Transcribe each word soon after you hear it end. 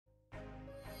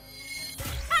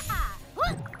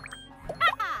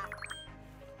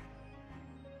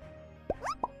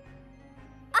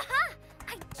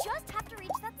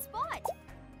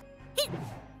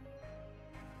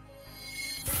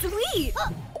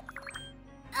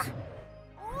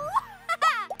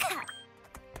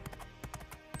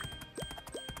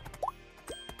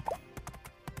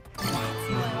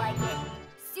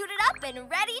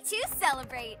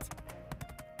celebrate.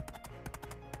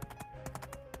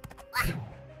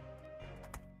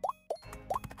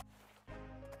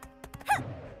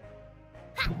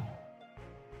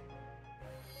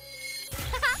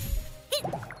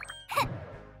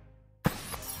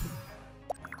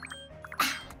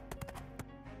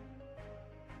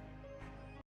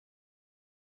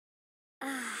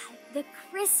 The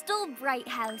Crystal Bright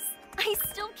House. I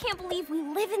still can't believe we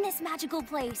live in this magical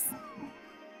place.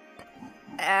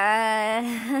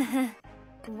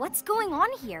 What's going on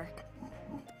here?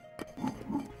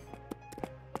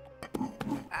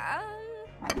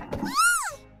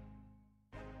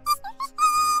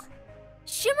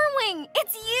 Shimmerwing,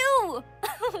 it's you!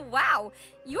 Wow,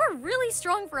 you're really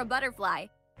strong for a butterfly.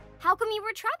 How come you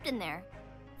were trapped in there?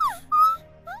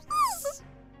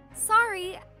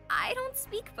 Sorry, I don't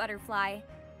speak butterfly.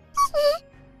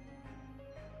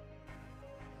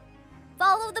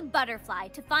 Follow the butterfly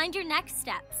to find your next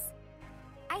steps.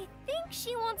 I think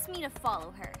she wants me to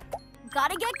follow her.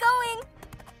 Gotta get going!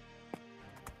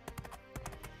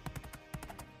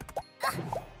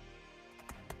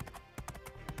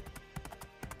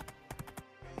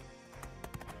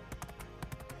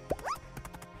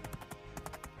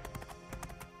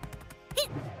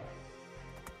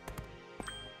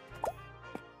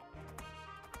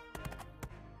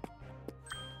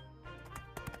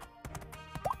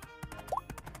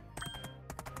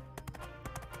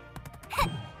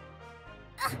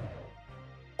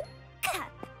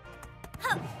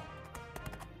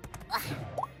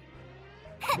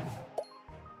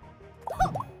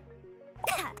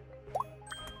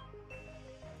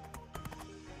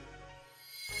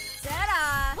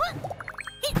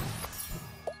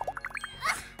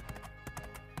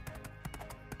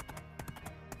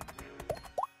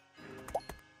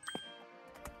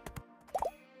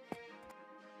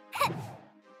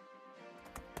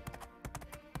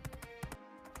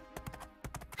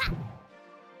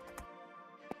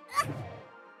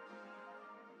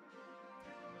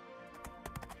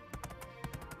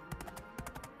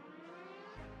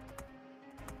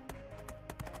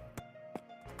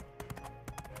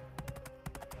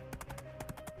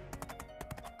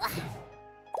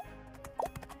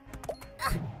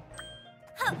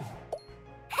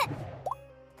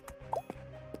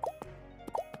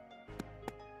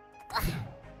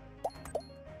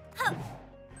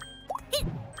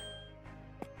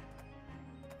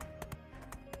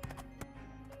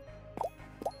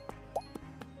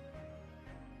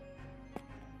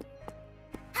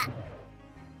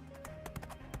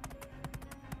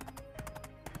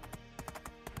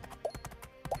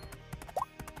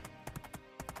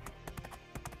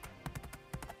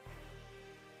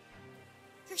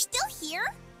 You're still here?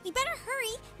 We better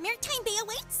hurry. Maretime Bay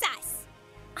awaits us.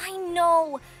 I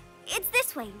know. It's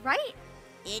this way, right?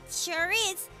 It sure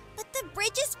is, but the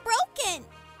bridge is broken.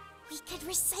 We could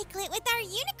recycle it with our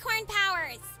unicorn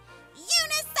powers.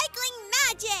 Unicycling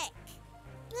magic!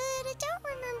 But I don't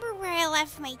remember where I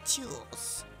left my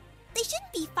tools. They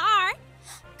shouldn't be far.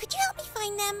 Could you help me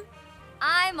find them?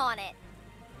 I'm on it.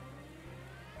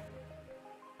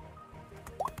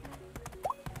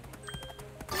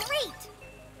 Great!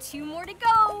 2 more to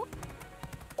go.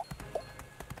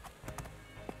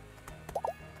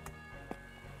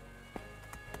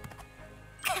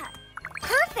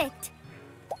 Perfect!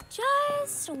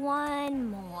 Just 1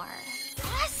 more.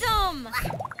 Awesome!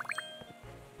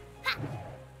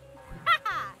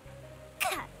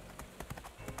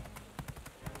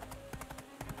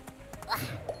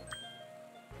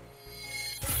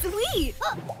 Sweet!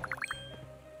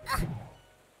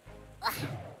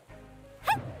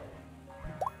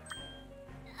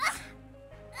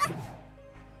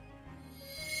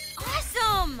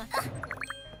 Awesome!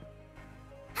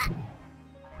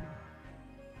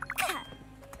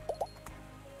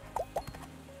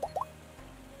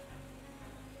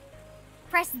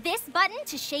 Press this button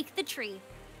to shake the tree.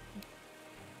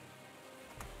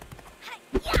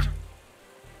 Yeah!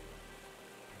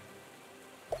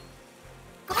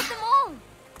 Got them all!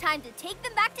 Time to take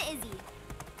them back to Izzy.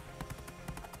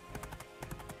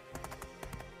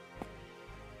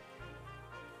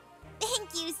 Thank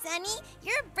you, Sunny.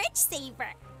 You're a bridge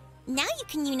saver. Now you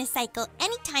can unicycle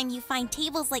anytime you find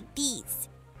tables like these.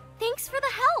 Thanks for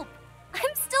the help.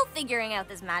 I'm still figuring out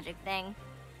this magic thing.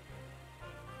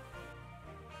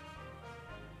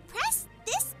 Press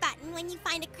this button when you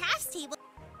find a crafts table.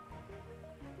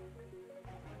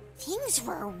 Things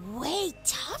were way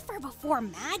tougher before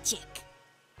magic.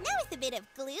 Now with a bit of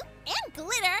glue and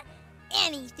glitter,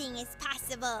 anything is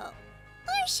possible.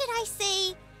 Or should I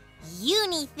say,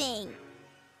 anything?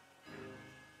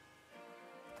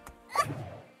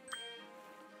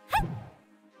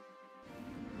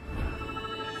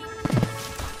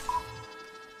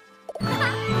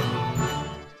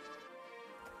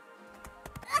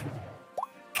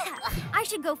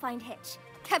 should go find Hitch.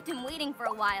 Kept him waiting for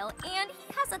a while, and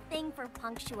he has a thing for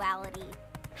punctuality.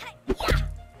 Hi-ya!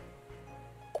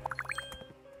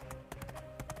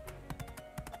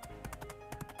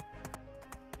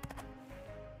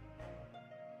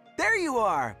 There you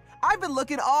are! I've been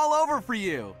looking all over for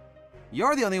you.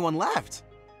 You're the only one left.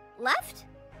 Left?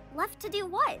 Left to do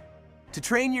what? To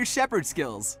train your shepherd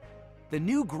skills. The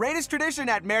new greatest tradition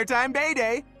at Maritime Bay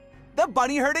Day, the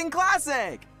Bunny Herding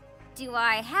Classic! Do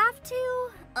I have to?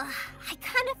 I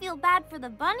kind of feel bad for the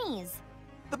bunnies.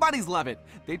 The bunnies love it.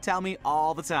 They tell me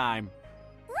all the time.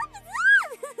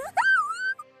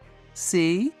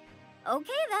 See?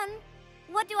 Okay then.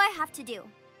 What do I have to do?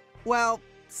 Well,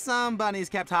 some bunnies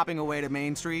kept hopping away to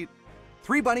Main Street.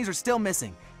 3 bunnies are still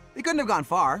missing. They couldn't have gone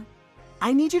far.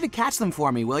 I need you to catch them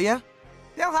for me, will ya?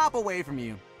 They'll hop away from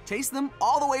you. Chase them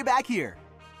all the way back here.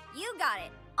 You got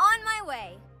it. On my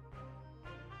way.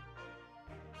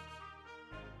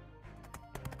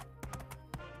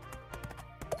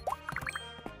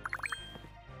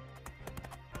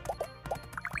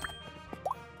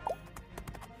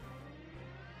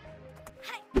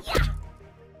 Hi-ya!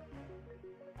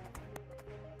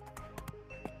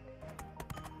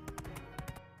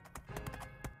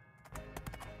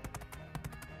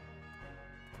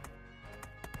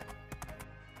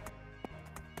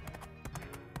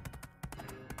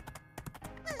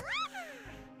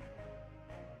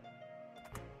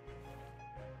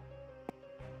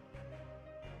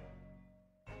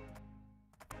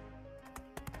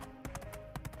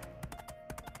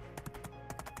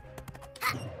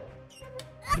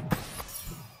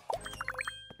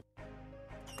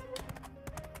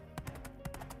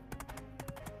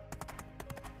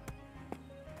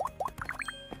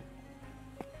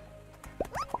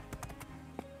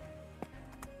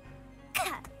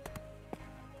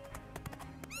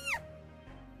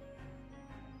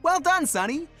 Well done,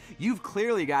 Sonny. You've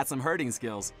clearly got some herding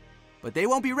skills. But they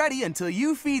won't be ready until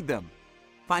you feed them.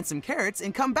 Find some carrots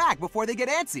and come back before they get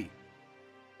antsy.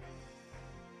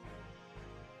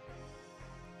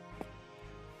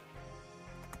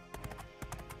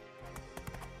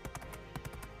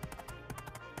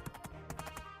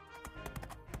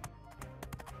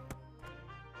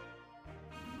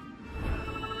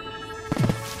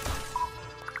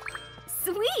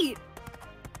 Sweet!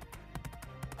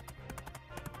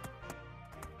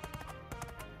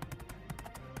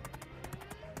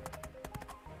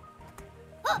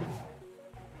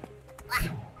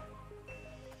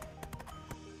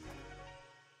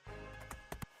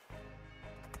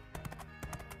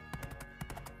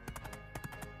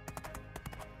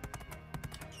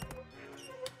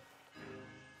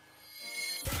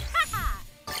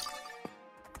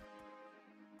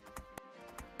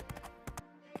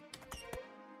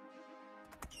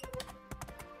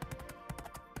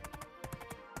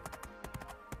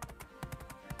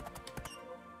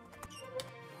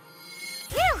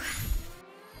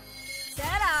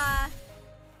 Ta-da!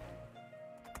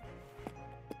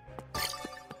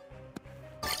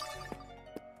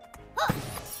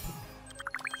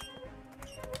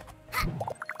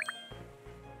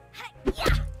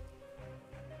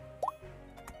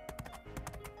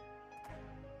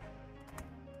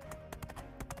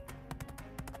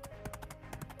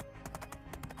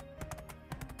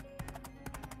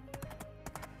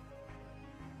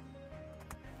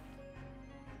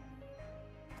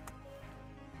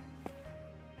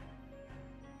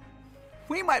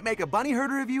 We might make a bunny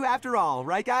herder of you after all,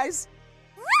 right guys?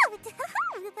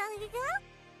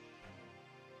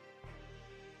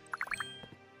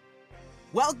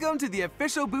 Welcome to the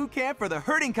official boot camp for the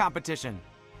herding competition.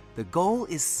 The goal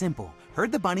is simple.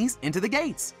 Herd the bunnies into the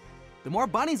gates. The more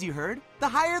bunnies you herd, the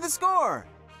higher the score.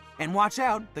 And watch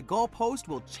out, the goalpost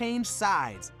will change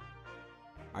sides.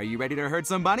 Are you ready to herd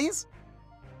some bunnies?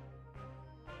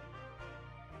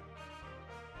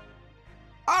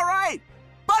 All right,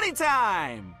 bunny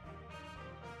time!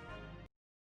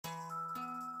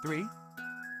 3,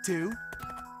 2,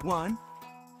 1,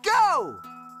 go!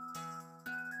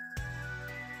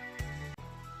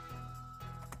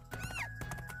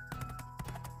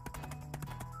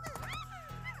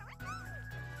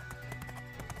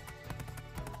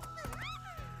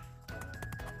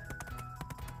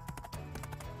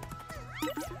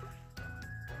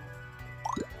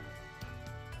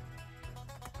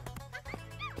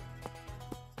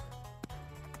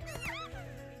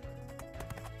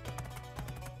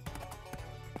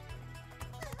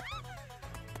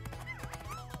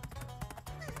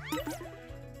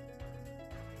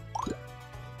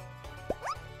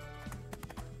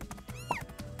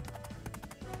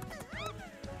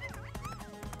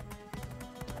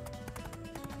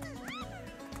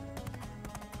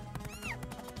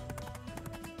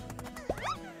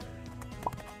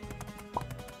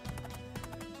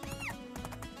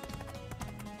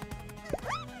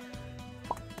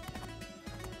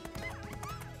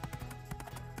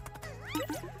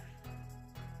 you